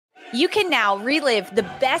You can now relive the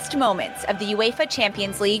best moments of the UEFA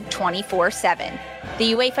Champions League 24/7.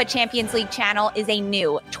 The UEFA Champions League channel is a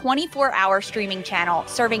new 24-hour streaming channel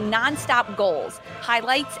serving nonstop goals,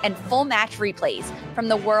 highlights, and full match replays from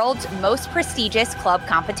the world's most prestigious club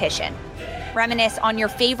competition. Reminisce on your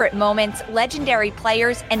favorite moments, legendary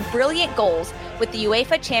players, and brilliant goals with the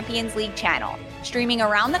UEFA Champions League channel, streaming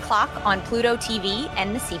around the clock on Pluto TV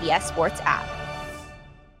and the CBS Sports app.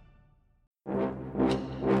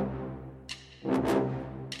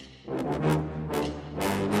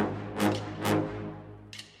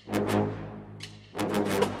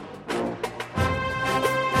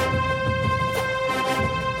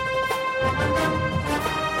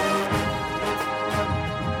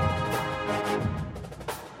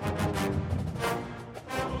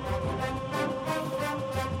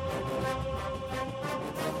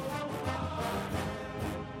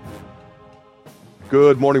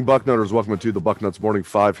 Good morning, Bucknutters. Welcome to the Bucknuts Morning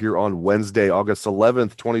Five here on Wednesday, August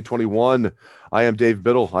 11th, 2021. I am Dave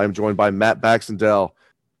Biddle. I am joined by Matt Baxendell.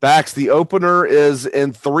 Bax, the opener is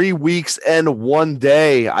in 3 weeks and 1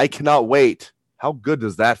 day. I cannot wait. How good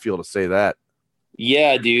does that feel to say that?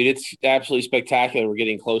 Yeah, dude, it's absolutely spectacular. We're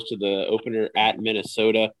getting close to the opener at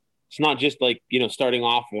Minnesota. It's not just like, starting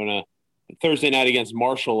off on a Thursday night against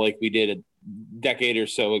Marshall like we did a decade or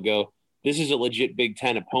so ago. This is a legit Big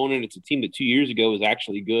Ten opponent. It's a team that 2 years ago was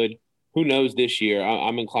actually good. Who knows this year?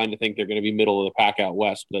 I'm inclined to think they're going to be middle of the pack out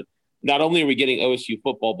west. But not only are we getting OSU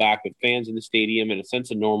football back with fans in the stadium and a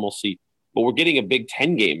sense of normalcy, but we're getting a Big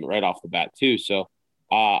Ten game right off the bat too. So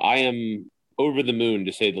I am over the moon,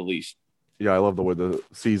 to say the least. Yeah, I love the way the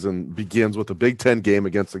season begins with a Big Ten game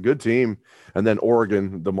against a good team, and then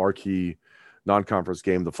Oregon, the marquee non-conference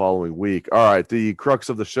game the following week. All right, the crux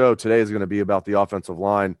of the show today is going to be about the offensive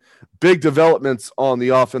line. Big developments on the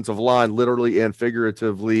offensive line, literally and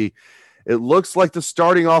figuratively. It looks like the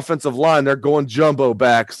starting offensive line, they're going jumbo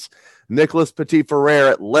backs. Nicholas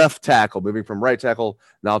Petit-Ferrer at left tackle, moving from right tackle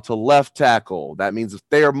now to left tackle. That means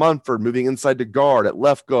Thayer Munford moving inside to guard at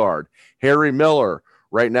left guard. Harry Miller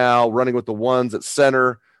right now running with the ones at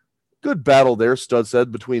center. Good battle there, Stud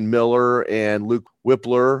said, between Miller and Luke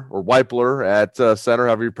Whippler or Weipler at center,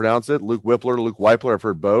 however you pronounce it. Luke Weipler, I've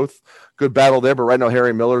heard both. Good battle there, but right now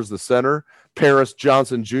Harry Miller's the center. Paris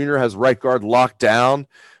Johnson Jr. has right guard locked down.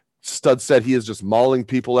 Stud said he is just mauling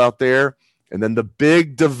people out there. And then the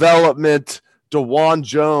big development, DeJuan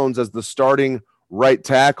Jones as the starting right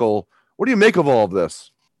tackle. What do you make of all of this?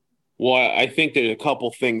 Well, I think there's a couple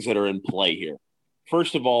things that are in play here.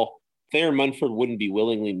 First of all, Thayer Munford wouldn't be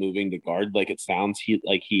willingly moving to guard like it sounds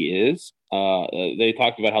like he is. They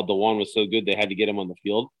talked about how DeJuan was so good they had to get him on the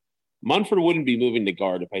field. Munford wouldn't be moving to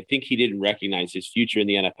guard if I think he didn't recognize his future in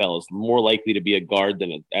the NFL is more likely to be a guard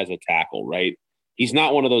than as a tackle, right? He's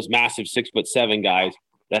not one of those massive 6'7" guys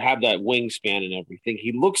that have that wingspan and everything.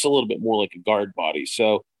 He looks a little bit more like a guard body.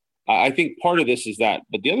 So I think part of this is that.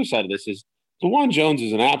 But the other side of this is DeJuan Jones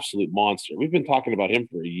is an absolute monster. We've been talking about him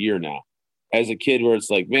for a year now. As a kid where it's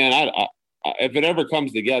like, man, if it ever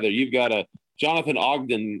comes together, you've got a Jonathan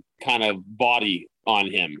Ogden kind of body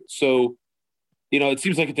on him. So, it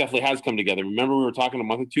seems like it definitely has come together. Remember we were talking a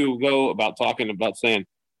month or two ago about saying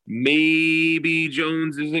maybe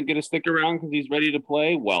Jones isn't going to stick around because he's ready to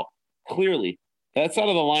play. Well, clearly that side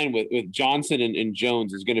of the line with Johnson and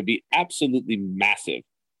Jones is going to be absolutely massive,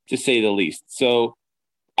 to say the least. So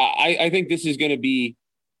I think this is going to be,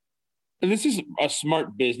 and this is a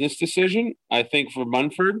smart business decision, I think, for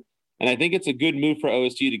Munford. And I think it's a good move for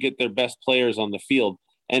OSU to get their best players on the field.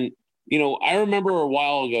 And, I remember a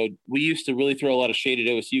while ago, we used to really throw a lot of shade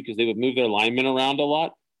at OSU because they would move their linemen around a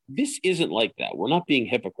lot. This isn't like that. We're not being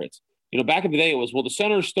hypocrites. Back in the day, it was, well, the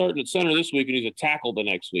center's starting at center this week and he's a tackle the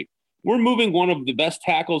next week. We're moving one of the best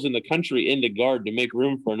tackles in the country into guard to make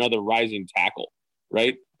room for another rising tackle,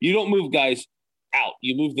 right? You don't move guys out.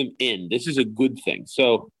 You move them in. This is a good thing.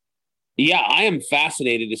 So, yeah, I am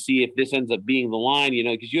fascinated to see if this ends up being the line,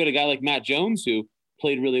 because you had a guy like Matt Jones who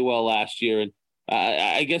played really well last year. And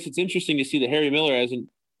I guess it's interesting to see that Harry Miller hasn't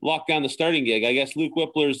locked down the starting gig. I guess Luke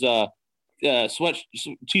Whippler's hooded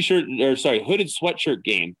sweatshirt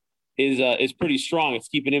game is pretty strong. It's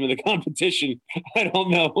keeping him in the competition. I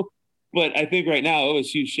don't know. But I think right now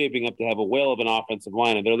OSU's shaping up to have a whale of an offensive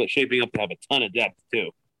line, and they're shaping up to have a ton of depth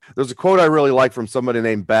too. There's a quote I really like from somebody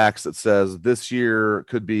named Bax that says this year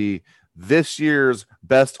could be this year's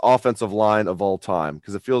best offensive line of all time,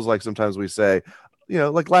 because it feels like sometimes we say,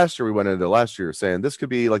 like last year, we went into last year saying this could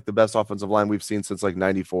be like the best offensive line we've seen since like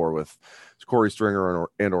 94 with Corey Stringer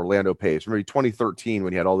and Orlando Pace. Maybe 2013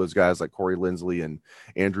 when you had all those guys like Corey Lindsley and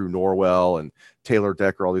Andrew Norwell and Taylor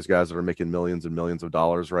Decker, all these guys that are making millions and millions of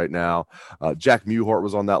dollars right now. Jack Muhort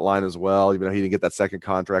was on that line as well, even though he didn't get that second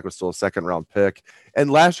contract, was still a second-round pick. And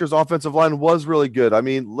last year's offensive line was really good. I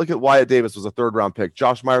mean, look at Wyatt Davis was a third-round pick.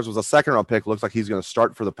 Josh Myers was a second-round pick. Looks like he's going to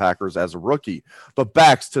start for the Packers as a rookie. But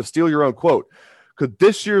Bax, to steal your own quote, could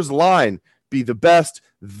this year's line be the best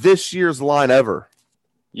this year's line ever?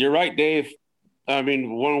 You're right, Dave. I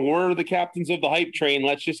mean, when we're the captains of the hype train,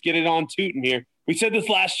 let's just get it on tooting here. We said this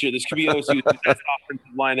last year. This could be OSU's best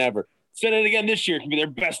offensive line ever. Said it again this year. It could be their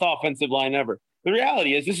best offensive line ever. The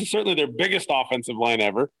reality is this is certainly their biggest offensive line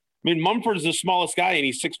ever. I mean, Mumford's the smallest guy, and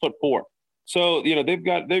he's 6'4". So, they've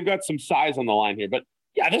got some size on the line here. But,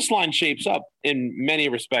 yeah, this line shapes up in many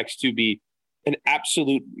respects to be an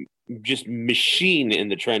absolute just machine in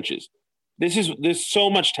the trenches. There's so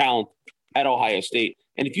much talent at Ohio State.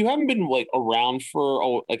 And if you haven't been around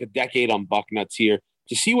for a decade on Bucknuts here,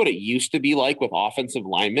 to see what it used to be like with offensive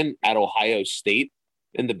linemen at Ohio State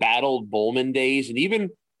in the Battle Bowman days, and even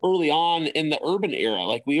early on in the Urban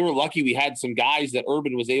era, we were lucky we had some guys that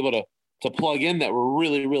Urban was able to plug in that were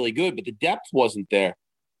really, really good, but the depth wasn't there.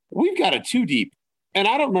 We've got a two deep. And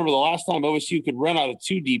I don't remember the last time OSU could run out of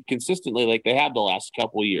two deep consistently like they have the last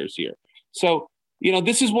couple of years here. So,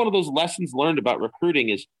 this is one of those lessons learned about recruiting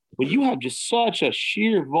is when you have just such a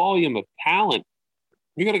sheer volume of talent,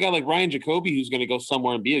 you got a guy like Ryan Jacoby who's going to go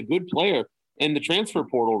somewhere and be a good player in the transfer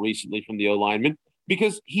portal recently from the O-lineman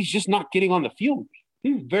because he's just not getting on the field.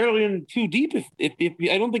 He's barely in two deep. If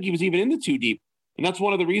I don't think he was even in the two deep. And that's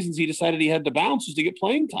one of the reasons he decided he had to bounce was to get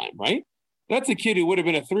playing time, right? That's a kid who would have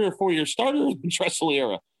been a 3 or 4 year starter in the Tressel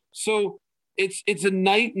era. So it's a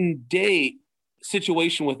night and day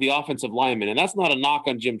situation with the offensive lineman. And that's not a knock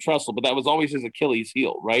on Jim Tressel, but that was always his Achilles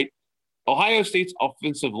heel, right? Ohio State's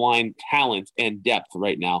offensive line talent and depth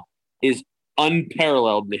right now is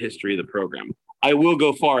unparalleled in the history of the program. I will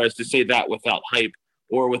go far as to say that without hype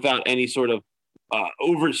or without any sort of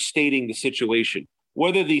overstating the situation.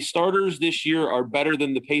 Whether the starters this year are better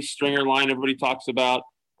than the Pace Stringer line everybody talks about,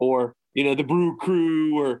 or the Brew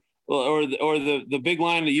Crew, or the big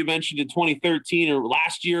line that you mentioned in 2013 or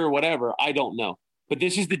last year or whatever, I don't know. But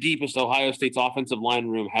this is the deepest Ohio State's offensive line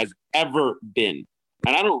room has ever been.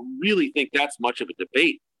 And I don't really think that's much of a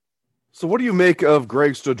debate. So what do you make of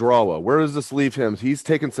Greg Studrawa? Where does this leave him? He's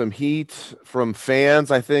taken some heat from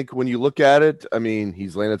fans, I think, when you look at it. I mean,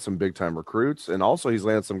 he's landed some big-time recruits, and also he's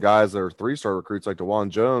landed some guys that are three-star recruits like DeJuan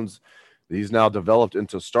Jones. He's now developed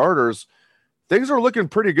into starters. Things are looking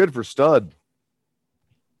pretty good for Stud.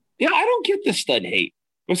 Yeah, I don't get the Stud hate.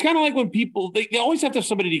 It's kind of like when people, they always have to have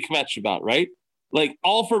somebody to kvetch about, right? Like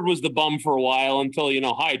Alford was the bum for a while until,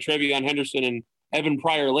 Trevion Henderson and Evan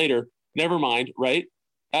Pryor later. Never mind, right?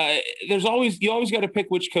 You always got to pick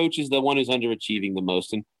which coach is the one who's underachieving the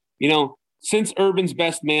most. And, since Urban's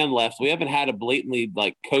best man left, we haven't had a blatantly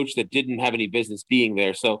coach that didn't have any business being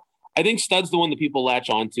there. So I think Stud's the one that people latch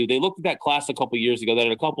on to. They looked at that class a couple years ago that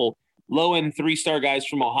had a couple low-end 3-star guys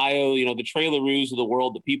from Ohio, the Trey LaRue's of the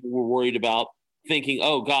world that people were worried about, thinking,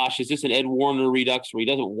 oh, gosh, is this an Ed Warner redux where he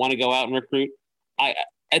doesn't want to go out and recruit?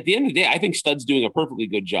 At the end of the day, I think Stud's doing a perfectly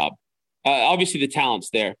good job. Obviously, the talent's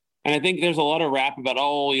there. And I think there's a lot of rap about,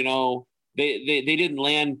 they didn't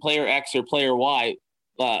land player X or player Y.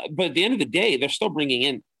 But at the end of the day, they're still bringing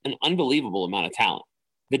in an unbelievable amount of talent.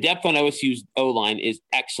 The depth on OSU's O-line is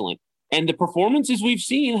excellent. And the performances we've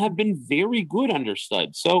seen have been very good under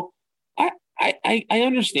Stud. So I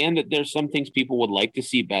understand that there's some things people would like to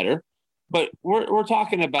see better. But we're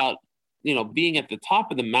talking about, being at the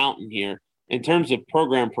top of the mountain here in terms of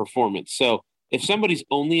program performance. So if somebody's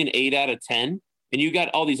only an 8 out of 10, and you got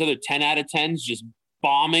all these other 10 out of 10s just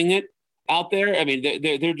bombing it out there, I mean,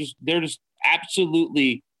 they're just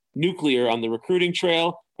absolutely nuclear on the recruiting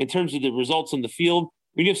trail in terms of the results on the field.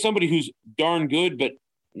 When you have somebody who's darn good, but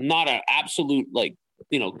not an absolute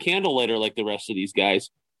candle lighter like the rest of these guys,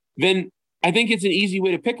 then I think it's an easy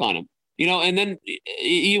way to pick on him. And then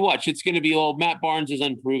you watch, it's going to be, Matt Barnes is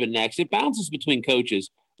unproven next. It bounces between coaches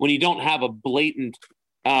when you don't have a blatant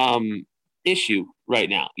issue right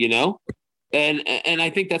now, And I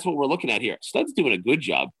think that's what we're looking at here. Stud's doing a good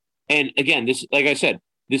job. And again, this, like I said,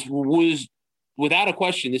 this was without a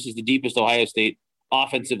question, this is the deepest Ohio State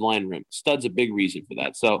offensive line room. Stud's a big reason for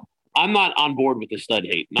that. So I'm not on board with the Stud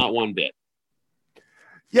hate, not one bit.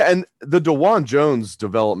 Yeah, and the DeJuan Jones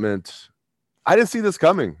development, I didn't see this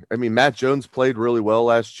coming. I mean, Matt Jones played really well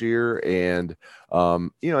last year, and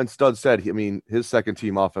and Stud said, his second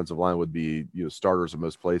team offensive line would be starters in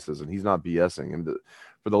most places, and he's not BSing. And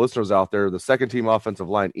for the listeners out there, the second team offensive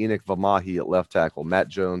line, Enoch Vamahi at left tackle, Matt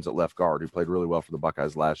Jones at left guard, who played really well for the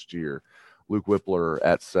Buckeyes last year, Luke Whippler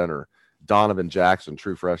at center, Donovan Jackson,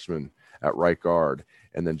 true freshman, at right guard,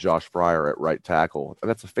 and then Josh Fryer at right tackle. And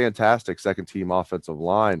that's a fantastic second team offensive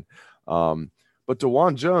line. But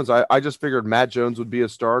DeJuan Jones, I just figured Matt Jones would be a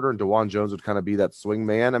starter and DeJuan Jones would kind of be that swing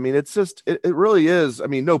man. I mean, it's just, it really is. I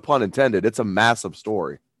mean, no pun intended. It's a massive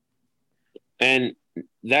story. And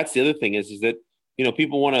that's the other thing is that,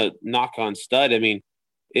 people want to knock on Stud. I mean,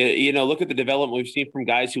 look at the development we've seen from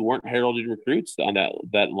guys who weren't heralded recruits on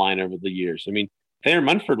that line over the years. I mean, Thayer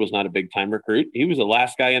Munford was not a big time recruit. He was the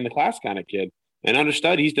last guy in the class kind of kid. And under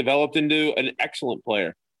Stud, he's developed into an excellent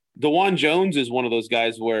player. DeJuan Jones is one of those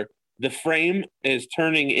guys where the frame is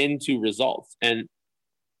turning into results. And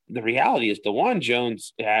the reality is DeJuan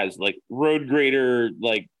Jones has like road grader,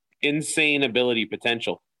 like insane ability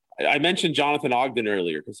potential. I mentioned Jonathan Ogden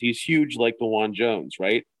earlier because he's huge like DeJuan Jones,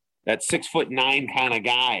 right? That 6'9" kind of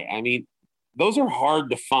guy. I mean, those are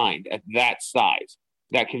hard to find at that size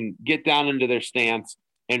that can get down into their stance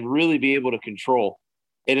and really be able to control.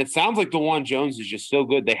 And it sounds like DeJuan Jones is just so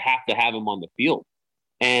good they have to have him on the field.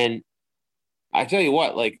 And I tell you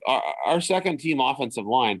what, like our second team offensive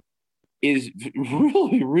line is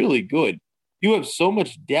really, really good. You have so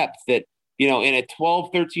much depth that, in a 12,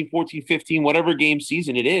 13, 14, 15, whatever game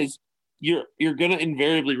season it is, you're going to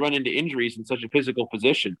invariably run into injuries in such a physical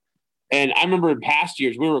position. And I remember in past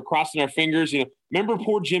years, we were crossing our fingers, remember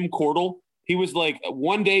poor Jim Cordell? He was like,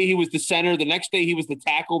 one day he was the center, the next day he was the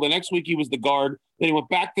tackle, the next week he was the guard, then he went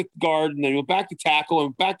back to guard, and then he went back to tackle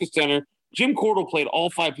and back to center. Jim Cordell played all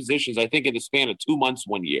 5 positions, I think, in the span of 2 months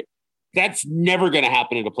one year. That's never going to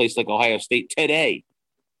happen at a place like Ohio State today,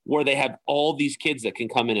 where they have all these kids that can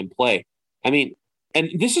come in and play. I mean, and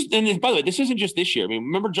by the way, this isn't just this year. I mean,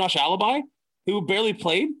 remember Josh Alibi, who barely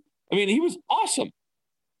played? I mean, he was awesome.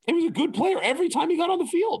 He was a good player every time he got on the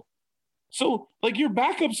field. So, like, your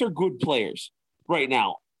backups are good players right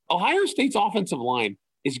now. Ohio State's offensive line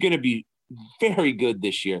is going to be very good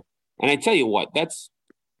this year. And I tell you what, that's,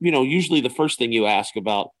 usually the first thing you ask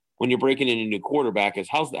about when you're breaking in a new quarterback is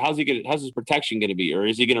how's his protection going to be, or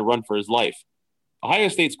is he going to run for his life? Ohio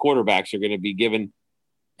State's quarterbacks are going to be given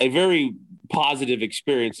a very positive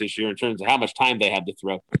experience this year in terms of how much time they have to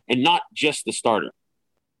throw, and not just the starter.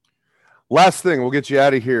 Last thing, we'll get you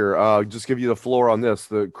out of here. Just give you the floor on this.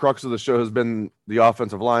 The crux of the show has been the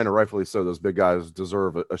offensive line, and rightfully so. Those big guys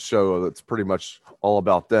deserve a show that's pretty much all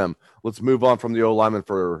about them. Let's move on from the O-lineman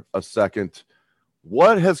for a second.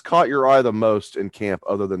 What has caught your eye the most in camp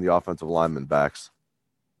other than the offensive lineman backs?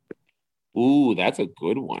 Ooh, that's a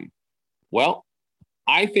good one. Well,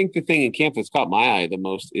 I think the thing in camp that's caught my eye the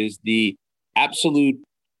most is the absolute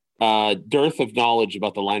dearth of knowledge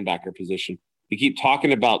about the linebacker position. We keep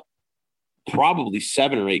talking about probably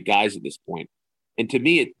 7 or 8 guys at this point. And to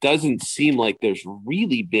me, it doesn't seem like there's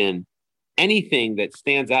really been anything that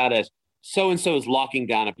stands out as so-and-so is locking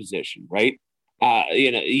down a position, right?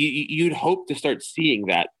 You'd hope to start seeing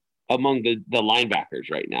that among the linebackers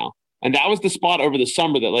right now. And that was the spot over the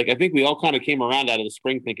summer that, like, I think we all kind of came around out of the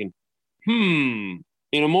spring thinking,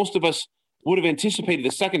 most of us would have anticipated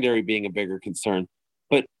the secondary being a bigger concern.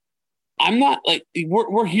 But I'm not like,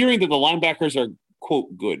 we're hearing that the linebackers are,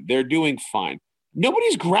 quote, good. They're doing fine.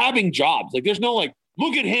 Nobody's grabbing jobs. Like, there's no, like,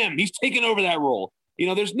 look at him, he's taking over that role.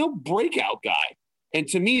 There's no breakout guy. And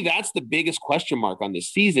to me, that's the biggest question mark on this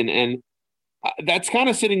season. And that's kind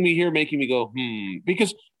of sitting me here making me go,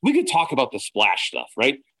 because we could talk about the splash stuff,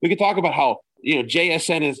 right? We could talk about how,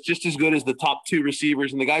 JSN is just as good as the top 2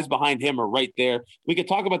 receivers and the guys behind him are right there. We could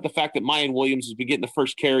talk about the fact that Mayan Williams has been getting the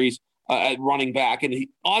first carries at running back, and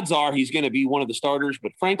odds are he's going to be one of the starters.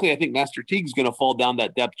 But frankly, I think Master Teague's going to fall down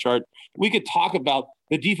that depth chart. We could talk about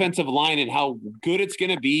the defensive line and how good it's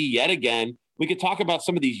going to be yet again. We could talk about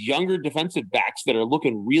some of these younger defensive backs that are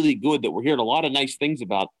looking really good that we're hearing a lot of nice things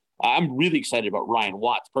about. I'm really excited about Ryan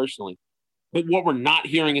Watts personally. But what we're not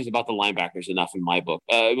hearing is about the linebackers enough in my book.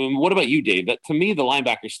 What about you, Dave? That, to me, the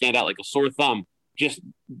linebackers stand out like a sore thumb just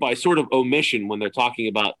by sort of omission when they're talking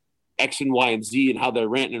about X and Y and Z and how they're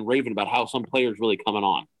ranting and raving about how some players really coming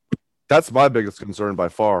on. That's my biggest concern by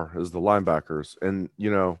far is the linebackers. And,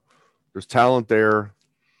 there's talent there.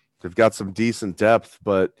 They've got some decent depth,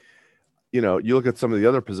 but, you look at some of the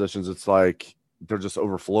other positions, it's like they're just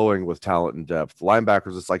overflowing with talent and depth.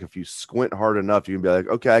 Linebackers, it's like if you squint hard enough, you can be like,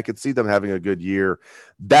 okay, I could see them having a good year.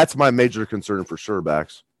 That's my major concern for sure,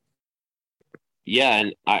 Bax. Yeah,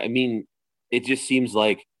 and I mean, it just seems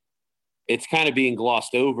like it's kind of being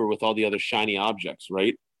glossed over with all the other shiny objects,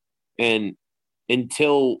 right? And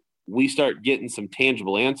until we start getting some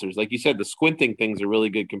tangible answers, like you said, the squinting thing's a really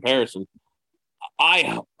good comparison.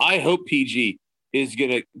 I hope PG is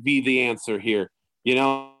going to be the answer here. You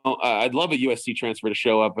know, I'd love a USC transfer to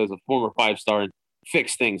show up as a former 5-star and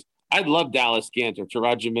fix things. I'd love Dallas Gant or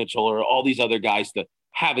Taraji Mitchell or all these other guys to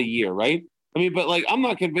have a year, right? I mean, but like, I'm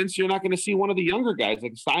not convinced you're not going to see one of the younger guys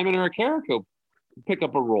like Simon or Carrico pick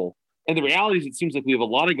up a role. And the reality is it seems like we have a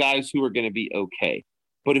lot of guys who are going to be okay.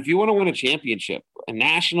 But if you want to win a championship, a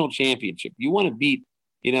national championship, you want to beat,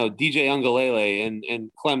 you know, DJ Ungalele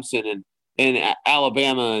and Clemson and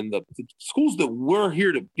Alabama and the schools that we're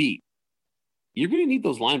here to beat, you're going to need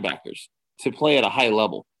those linebackers to play at a high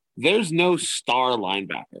level. There's no star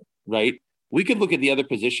linebacker, right? We could look at the other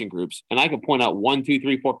position groups, and I could point out 1, 2,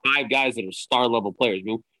 3, 4, 5 guys that are star level players. I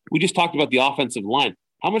mean, we just talked about the offensive line.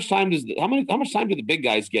 How much time do the big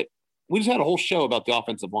guys get? We just had a whole show about the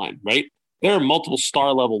offensive line, right? There are multiple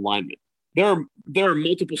star level linemen. There are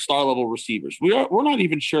multiple star level receivers. We're not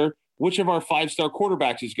even sure which of our 5-star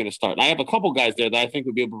quarterbacks is going to start. And I have a couple guys there that I think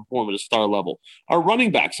would be able to perform at a star level. Our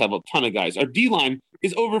running backs have a ton of guys. Our D-line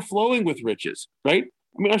is overflowing with riches, right?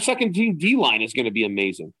 I mean, our second team D-line is going to be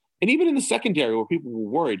amazing. And even in the secondary where people were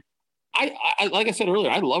worried, I like I said earlier,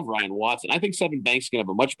 I love Ryan Watson. I think Seven Banks is going to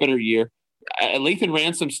have a much better year. Lathan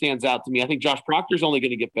Ransom stands out to me. I think Josh Proctor's only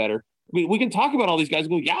going to get better. I mean, we can talk about all these guys and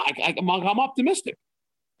go, yeah, I'm optimistic.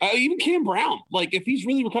 Even Cam Brown, like if he's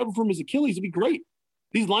really recovered from his Achilles, it'd be great.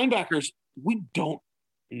 These linebackers, we don't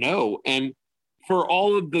know. And for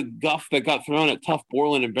all of the guff that got thrown at Tuff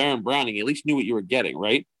Borland and Baron Browning, you at least knew what you were getting,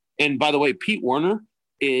 right? And by the way, Pete Werner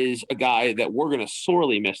is a guy that we're going to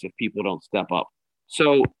sorely miss if people don't step up.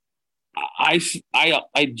 So I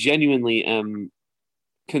genuinely am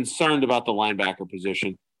concerned about the linebacker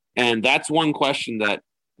position. And that's one question that,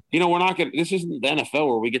 you know, this isn't the NFL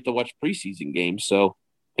where we get to watch preseason games. So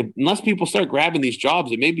unless people start grabbing these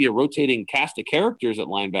jobs, it may be a rotating cast of characters at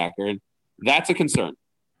linebacker. And that's a concern.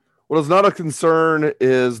 What is not a concern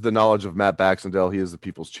is the knowledge of Matt Baxendell. He is the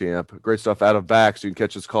people's champ. Great stuff out of Bax. You can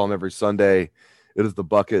catch his column every Sunday. It is the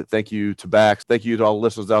Bucket. Thank you to Bax. Thank you to all the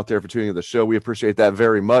listeners out there for tuning in to the show. We appreciate that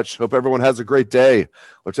very much. Hope everyone has a great day.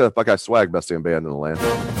 Let's have Buckeye Swag, best damn band in the land.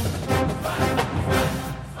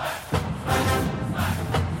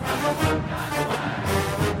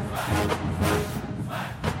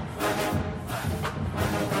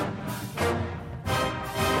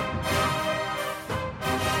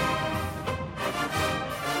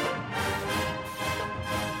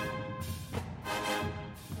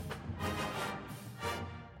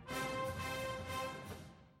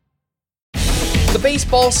 The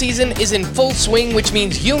baseball season is in full swing, which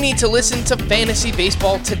means you need to listen to Fantasy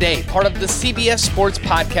Baseball Today, part of the CBS Sports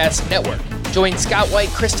Podcast Network. Join Scott White,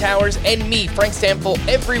 Chris Towers, and me, Frank Stample,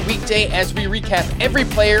 every weekday as we recap every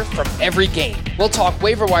player from every game. We'll talk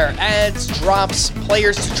waiver wire ads, drops,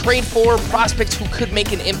 players to trade for, prospects who could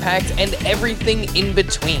make an impact, and everything in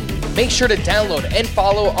between. Make sure to download and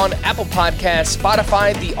follow on Apple Podcasts,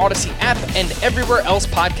 Spotify, the Odyssey app, and everywhere else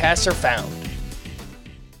podcasts are found.